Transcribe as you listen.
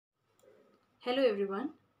Hello everyone,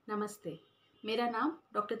 नमस्ते। मेरा नाम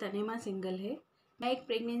डॉक्टर तनीमा सिंघल है। मैं एक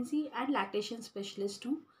प्रेगनेंसी एंड लैक्टेशन स्पेशलिस्ट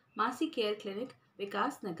हूँ मासी केयर क्लिनिक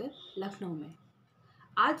विकास नगर लखनऊ में।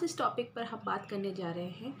 आज जिस टॉपिक पर हम बात करने जा रहे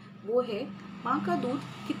हैं वो है माँ का दूध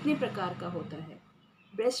कितने प्रकार का होता है।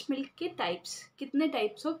 ब्रेस्ट मिल्क के टाइप्स, कितने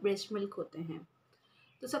टाइप्स ऑफ ब्रेस्ट मिल्क होते हैं।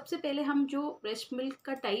 तो सबसे पहले हम जो ब्रेस्ट मिल्क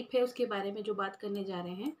का टाइप है उसके बारे में जो बात करने जा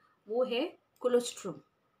रहे हैं वो है कोलोस्ट्रम।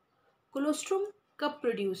 कोलोस्ट्रम कब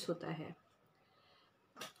प्रोड्यूस होता है?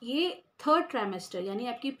 ये थर्ड ट्राइमेस्टर यानी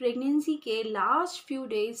आपकी प्रेगनेंसी के लास्ट फ्यू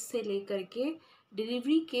डेज से लेकर के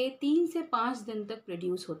डिलीवरी के 3 से 5 दिन तक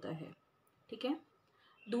प्रोड्यूस होता है। ठीक है।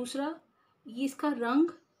 दूसरा, ये इसका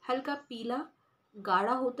रंग हल्का पीला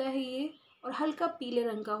गाढ़ा होता है ये, और हल्का पीले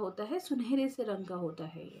रंग का होता है, सुनहरे से रंग का होता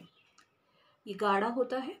है ये गाढ़ा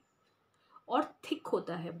होता है और थिक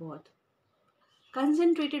होता है, बहुत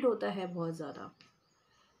कंसंट्रेटेड होता है, बहुत ज़्यादा,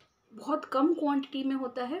 बहुत कम क्वांटिटी में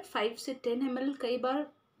होता है। 5 से 10 ml कई बार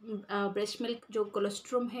ब्रेस्ट मिल्क जो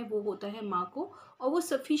कोलेस्ट्रॉम है वो होता है माँ को, और वो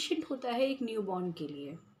सफिशिएंट होता है एक न्यूबॉर्न के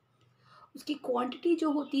लिए। उसकी क्वांटिटी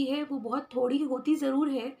जो होती है वो बहुत थोड़ी होती ज़रूर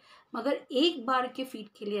है, मगर एक बार के फीड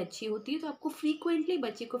के लिए अच्छी होती है। तो आपको फ्रीक्वेंटली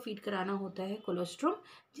बच्चे को फीड कराना होता है कोलेस्ट्रॉम,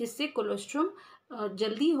 जिससे कोलेस्ट्रॉम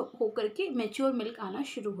जल्दी होकर के मैच्योर मिल्क आना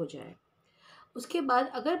शुरू हो जाए। उसके बाद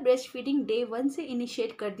अगर ब्रेस्ट फीडिंग डे 1 से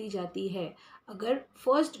इनिशिएट कर दी जाती है, अगर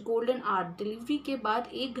फर्स्ट गोल्डन आवर डिलीवरी के बाद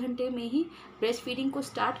 1 घंटे में ही ब्रेस्ट फीडिंग को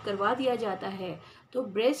स्टार्ट करवा दिया जाता है, तो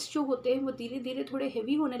ब्रेस्ट जो होते हैं वो धीरे धीरे थोड़े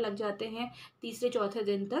हेवी होने लग जाते हैं तीसरे चौथे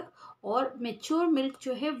दिन तक, और मैच्योर मिल्क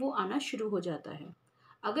जो है वो आना शुरू हो जाता है।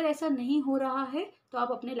 अगर ऐसा नहीं हो रहा है तो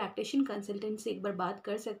आप अपने लैक्टेशन कंसल्टेंट से एक बार बात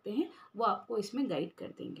कर सकते हैं, वो आपको इसमें गाइड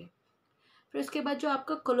कर देंगे। फिर उसके बाद जो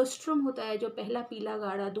आपका कोलेस्ट्रॉम होता है, जो पहला पीला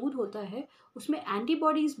गाढ़ा दूध होता है, उसमें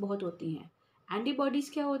एंटीबॉडीज़ बहुत होती हैं।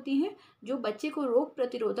 एंटीबॉडीज़ क्या होती हैं? जो बच्चे को रोग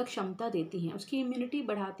प्रतिरोधक क्षमता देती हैं, उसकी इम्यूनिटी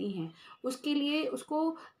बढ़ाती हैं, उसके लिए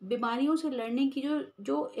उसको बीमारियों से लड़ने की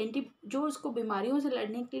जो उसको बीमारियों से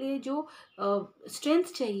लड़ने के लिए जो स्ट्रेंथ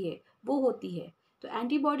चाहिए वो होती है। तो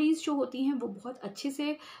एंटीबॉडीज़ जो होती हैं वो बहुत अच्छे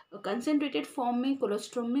से कंसनट्रेटेड फॉर्म में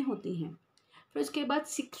कोलेस्ट्रॉम में होती हैं। फिर उसके बाद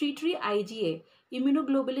secretory IgA,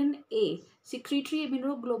 immunoglobulin A, secretory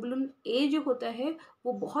immunoglobulin A जो होता है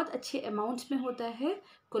वो बहुत अच्छे अमाउंट्स में होता है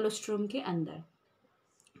कोलेस्ट्रॉम के अंदर।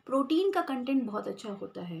 प्रोटीन का कंटेंट बहुत अच्छा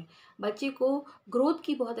होता है। बच्चे को ग्रोथ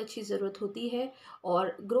की बहुत अच्छी ज़रूरत होती है,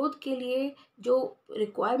 और ग्रोथ के लिए जो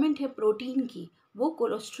रिक्वायरमेंट है प्रोटीन की, वो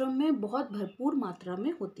कोलेस्ट्रॉम में बहुत भरपूर मात्रा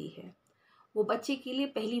में होती है। वो बच्चे के लिए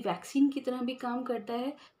पहली वैक्सीन की तरह भी काम करता है,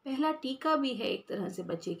 पहला टीका भी है एक तरह से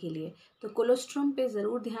बच्चे के लिए। तो कोलेस्ट्रॉम पे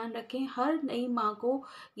ज़रूर ध्यान रखें। हर नई माँ को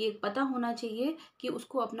ये पता होना चाहिए कि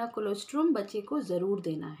उसको अपना कोलेस्ट्रॉम बच्चे को ज़रूर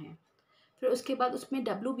देना है। फिर उसके बाद उसमें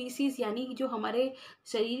WBCs यानी कि जो हमारे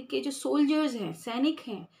शरीर के जो सोल्जर्स हैं, सैनिक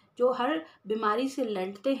हैं, जो हर बीमारी से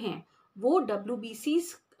लड़ते हैं, वो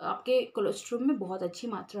WBCs आपके कोलेस्ट्रॉम में बहुत अच्छी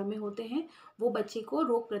मात्रा में होते हैं। वो बच्चे को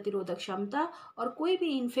रोग प्रतिरोधक क्षमता और कोई भी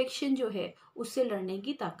इन्फेक्शन जो है उससे लड़ने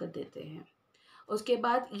की ताकत देते हैं। उसके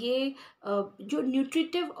बाद ये जो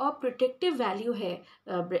न्यूट्रिटिव और प्रोटेक्टिव वैल्यू है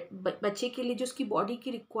बच्चे के लिए, जो उसकी बॉडी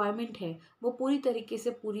की रिक्वायरमेंट है, वो पूरी तरीके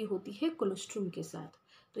से पूरी होती है कोलेस्ट्रॉम के साथ।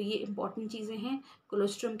 तो ये इंपॉर्टेंट चीज़ें हैं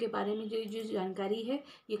कोलेस्ट्रॉम के बारे में। जो जो जानकारी है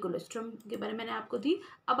ये कोलेस्ट्रॉम के बारे में मैंने आपको दी।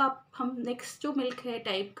 अब हम नेक्स्ट जो मिल्क है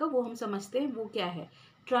टाइप का वो हम समझते हैं, वो क्या है?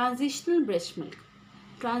 Transitional breast milk.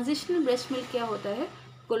 Transitional breast milk क्या होता है?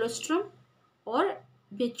 कोलेस्ट्रॉम और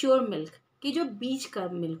मैच्योर मिल्क की जो बीच का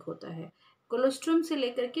मिल्क होता है। कोलेस्ट्रॉम से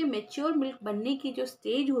लेकर के मैच्योर मिल्क बनने की जो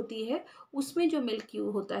स्टेज होती है, उसमें जो मिल्क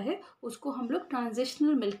यूज होता है उसको हम लोग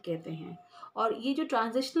ट्रांजिशनल मिल्क कहते हैं। और ये जो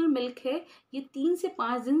ट्रांजिशनल मिल्क है ये 3 से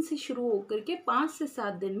 5 दिन से शुरू होकर के 5 से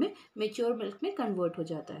 7 दिन में मैच्योर मिल्क में कन्वर्ट हो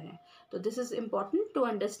जाता है। तो this is important to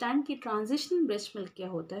understand कि ट्रांजिशनल ब्रेस्ट मिल्क क्या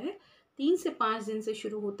होता है। 3 से 5 दिन से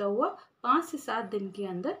शुरू होता हुआ 5 से 7 दिन के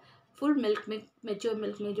अंदर फुल मिल्क में, मैच्योर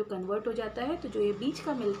मिल्क में जो कन्वर्ट हो जाता है। तो जो ये बीच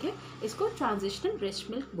का मिल्क है इसको ट्रांजिशनल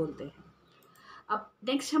ब्रेस्ट मिल्क बोलते हैं। अब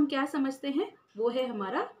नेक्स्ट हम क्या समझते हैं, वो है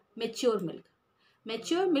हमारा मैच्योर मिल्क।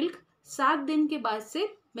 मैच्योर मिल्क 7 दिन के बाद से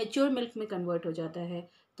मैच्योर मिल्क में कन्वर्ट हो जाता है।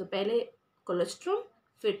 तो पहले कोलेस्ट्रॉम,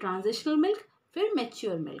 फिर ट्रांजिशनल मिल्क, फिर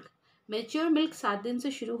मैच्योर मिल्क। मैच्योर मिल्क 7 दिन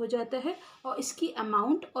से शुरू हो जाता है, और इसकी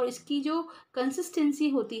अमाउंट और इसकी जो कंसिस्टेंसी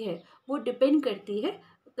होती है वो डिपेंड करती है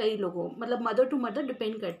कई लोगों, मतलब मदर टू मदर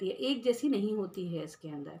डिपेंड करती है, एक जैसी नहीं होती है इसके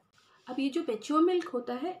अंदर। अब ये जो मैच्योर मिल्क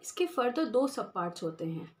होता है इसके फर्दर 2 सब पार्ट्स होते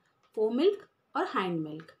हैं, फोर मिल्क और हाइंड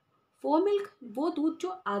मिल्क। फोर मिल्क वो दूध जो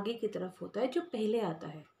आगे की तरफ होता है, जो पहले आता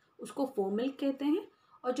है, उसको फोर मिल्क कहते हैं,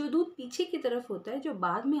 और जो दूध पीछे की तरफ होता है, जो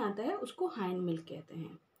बाद में आता है, उसको हाइंड मिल्क कहते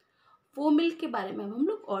हैं। फोर मिल्क के बारे में अब हम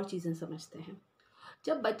लोग और चीज़ें समझते हैं।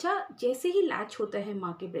 जब बच्चा जैसे ही लैच होता है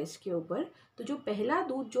माँ के ब्रेस्ट के ऊपर, तो जो पहला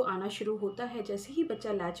दूध जो आना शुरू होता है, जैसे ही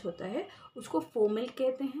बच्चा लैच होता है, उसको फो मिल्क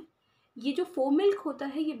कहते हैं। ये जो फो मिल्क होता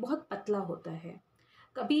है ये बहुत पतला होता है।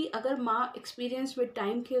 कभी अगर माँ एक्सपीरियंस विद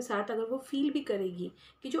टाइम के साथ अगर वो फील भी करेगी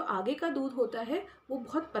कि जो आगे का दूध होता है वो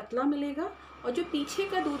बहुत पतला मिलेगा और जो पीछे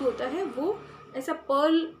का दूध होता है वो ऐसा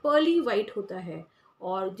पर्ली वाइट होता है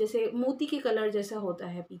और जैसे मोती के कलर जैसा होता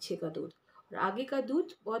है पीछे का दूध, और आगे का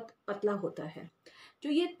दूध बहुत पतला होता है। जो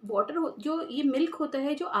ये जो ये मिल्क होता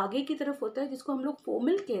है जो आगे की तरफ होता है, जिसको हम लोग फो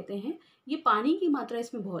मिल्क कहते हैं, ये पानी की मात्रा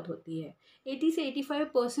इसमें बहुत होती है। 80 से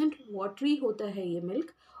 85% वाटरी होता है ये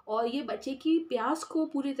मिल्क, और ये बच्चे की प्यास को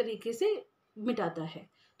पूरी तरीके से मिटाता है।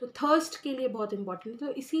 तो थर्स्ट के लिए बहुत इंपॉर्टेंट है।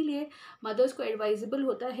 तो इसीलिए मदर्स को एडवाइजेबल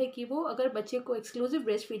होता है कि वो अगर बच्चे को एक्सक्लूसिव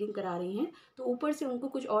ब्रेस्ट फीडिंग करा रही हैं तो ऊपर से उनको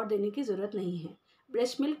कुछ और देने की ज़रूरत नहीं है।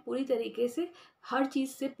 ब्रेस्ट मिल्क पूरी तरीके से हर चीज़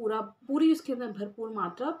से पूरी उसके अंदर भरपूर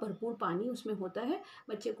मात्रा, भरपूर पानी उसमें होता है।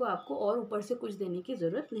 बच्चे को आपको और ऊपर से कुछ देने की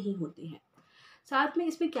ज़रूरत नहीं होती है। साथ में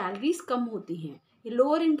इसमें कैलोरीज कम होती हैं, ये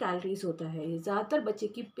लोअर इन कैलोरीज होता है, ये ज़्यादातर बच्चे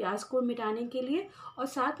की प्यास को मिटाने के लिए। और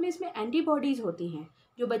साथ में इसमें एंटीबॉडीज़ होती हैं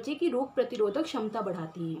जो बच्चे की रोग प्रतिरोधक क्षमता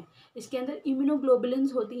बढ़ाती हैं। इसके अंदर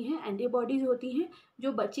इम्यूनोग्लोबुलिन्स होती हैं, एंटीबॉडीज़ होती हैं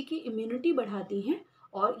जो बच्चे की इम्यूनिटी बढ़ाती हैं,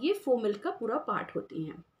 और ये फो मिल्क का पूरा पार्ट होती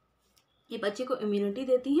हैं। ये बच्चे को इम्यूनिटी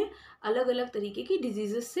देती हैं अलग अलग तरीके की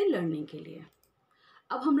डिजीज़ से लड़ने के लिए।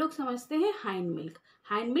 अब हम लोग समझते हैं हाइंड मिल्क।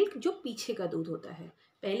 हाइंड मिल्क जो पीछे का दूध होता है,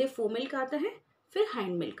 पहले फो मिल्क आता है फिर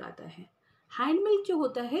हाइंड मिल्क आता है। हाइंड मिल्क जो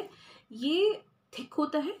होता है ये थिक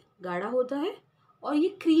होता है, गाढ़ा होता है और ये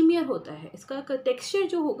क्रीमियर होता है। इसका टेक्सचर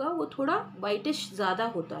जो होगा वो थोड़ा वाइटिश ज़्यादा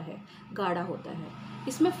होता है, गाढ़ा होता है।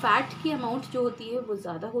 इसमें फ़ैट की अमाउंट जो होती है वो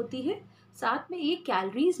ज़्यादा होती है। साथ में ये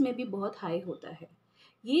कैलोरीज़ में भी बहुत हाई होता है।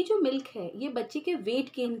 ये जो मिल्क है ये बच्चे के वेट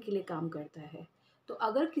गेन के लिए काम करता है। तो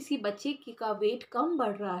अगर किसी बच्चे का वेट कम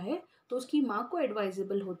बढ़ रहा है तो उसकी माँ को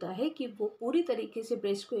एडवाइजेबल होता है कि वो पूरी तरीके से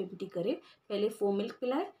ब्रेस्ट को एम्प्टी करे, पहले फो मिल्क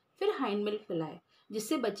पिलाए फिर हाइंड मिल्क पिलाए,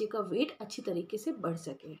 जिससे बच्चे का वेट अच्छी तरीके से बढ़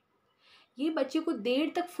सके। ये बच्चे को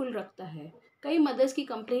देर तक फुल रखता है। कई मदर्स की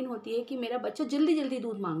कंप्लेन होती है कि मेरा बच्चा जल्दी जल्दी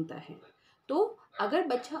दूध मांगता है। तो अगर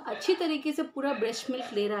बच्चा अच्छी तरीके से पूरा ब्रेस्ट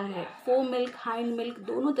मिल्क ले रहा है, फो मिल्क हाइंड मिल्क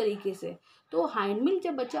दोनों तरीके से, तो हाइंड मिल्क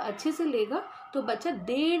जब बच्चा अच्छे से लेगा तो बच्चा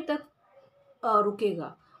देर तक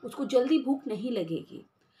रुकेगा, उसको जल्दी भूख नहीं लगेगी।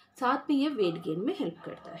 साथ में ये वेट गेन में हेल्प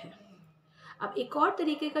करता है। अब एक और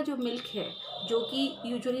तरीके का जो मिल्क है जो कि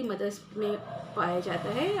यूजुअली मदर्स में पाया जाता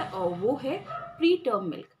है और वो है प्री टर्म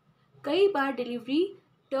मिल्क। कई बार डिलीवरी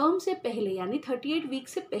टर्म से पहले यानी 38 वीक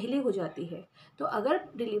से पहले हो जाती है। तो अगर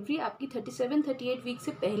डिलीवरी आपकी 37-38 वीक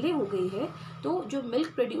से पहले हो गई है तो जो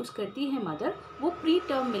मिल्क प्रोड्यूस करती है मदर वो प्री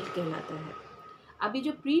टर्म मिल्क कहलाता है। अभी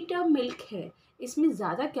जो प्री टर्म मिल्क है इसमें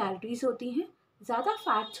ज़्यादा कैलोरीज होती हैं, ज़्यादा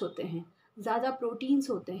फैट्स होते हैं, ज़्यादा प्रोटीन्स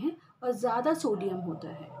होते हैं और ज़्यादा सोडियम होता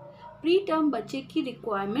है। प्री टर्म बच्चे की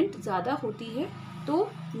रिक्वायरमेंट ज़्यादा होती है, तो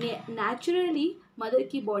नेचुरली मदर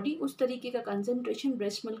की बॉडी उस तरीके का कंसंट्रेशन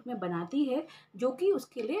ब्रेस्ट मिल्क में बनाती है जो कि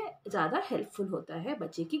उसके लिए ज़्यादा हेल्पफुल होता है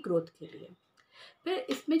बच्चे की ग्रोथ के लिए। फिर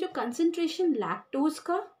इसमें जो कंसंट्रेशन लैक्टोज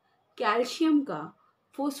का, कैल्शियम का,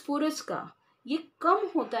 फोस्फोरस का ये कम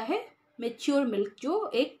होता है मैच्योर मिल्क जो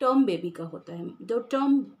एक टर्म बेबी का होता है, जो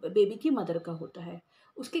टर्म बेबी की मदर का होता है,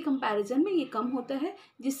 उसके कंपैरिजन में ये कम होता है,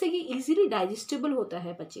 जिससे कि इजीली डाइजेस्टेबल होता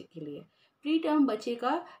है बच्चे के लिए। प्री टर्म बच्चे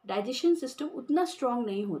का डाइजेशन सिस्टम उतना स्ट्रॉन्ग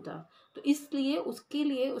नहीं होता, तो इसलिए उसके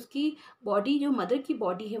लिए उसकी बॉडी जो मदर की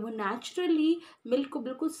बॉडी है वो नेचुरली मिल्क को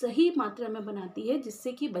बिल्कुल सही मात्रा में बनाती है,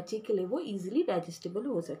 जिससे कि बच्चे के लिए वो ईजिली डाइजेस्टेबल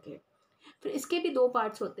हो सके। फिर इसके भी दो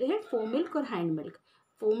पार्ट्स होते हैं, फो मिल्क और हाइंड मिल्क।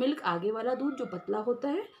 फो मिल्क आगे वाला दूध जो पतला होता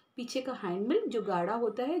है, पीछे का हाइंड मिल्क जो गाढ़ा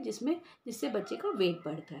होता है जिससे बच्चे का वेट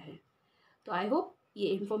बढ़ता है। तो आई होप ये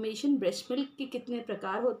इन्फॉर्मेशन ब्रेस्ट मिल्क के कितने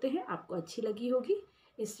प्रकार होते हैं आपको अच्छी लगी होगी।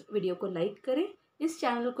 इस वीडियो को लाइक करें, इस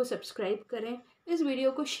चैनल को सब्सक्राइब करें, इस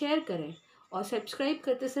वीडियो को शेयर करें और सब्सक्राइब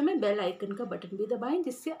करते समय बेल आइकन का बटन भी दबाएं,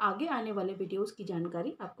 जिससे आगे आने वाले वीडियोस की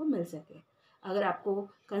जानकारी आपको मिल सके। अगर आपको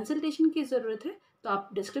कंसल्टेशन की ज़रूरत है तो आप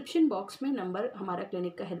डिस्क्रिप्शन बॉक्स में नंबर, हमारा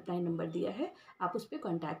क्लिनिक का हेल्पलाइन नंबर दिया है, आप उस पर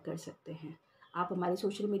कॉन्टैक्ट कर सकते हैं। आप हमारे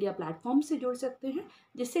सोशल मीडिया प्लेटफॉर्म से जुड़ सकते हैं,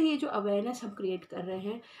 जिससे ये जो अवेयरनेस हम क्रिएट कर रहे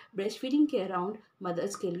हैं ब्रेस्ट फीडिंग के अराउंड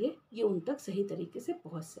मदर्स के लिए, ये उन तक सही तरीके से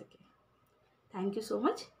पहुंच सके। Thank you so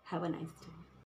much, have a nice day.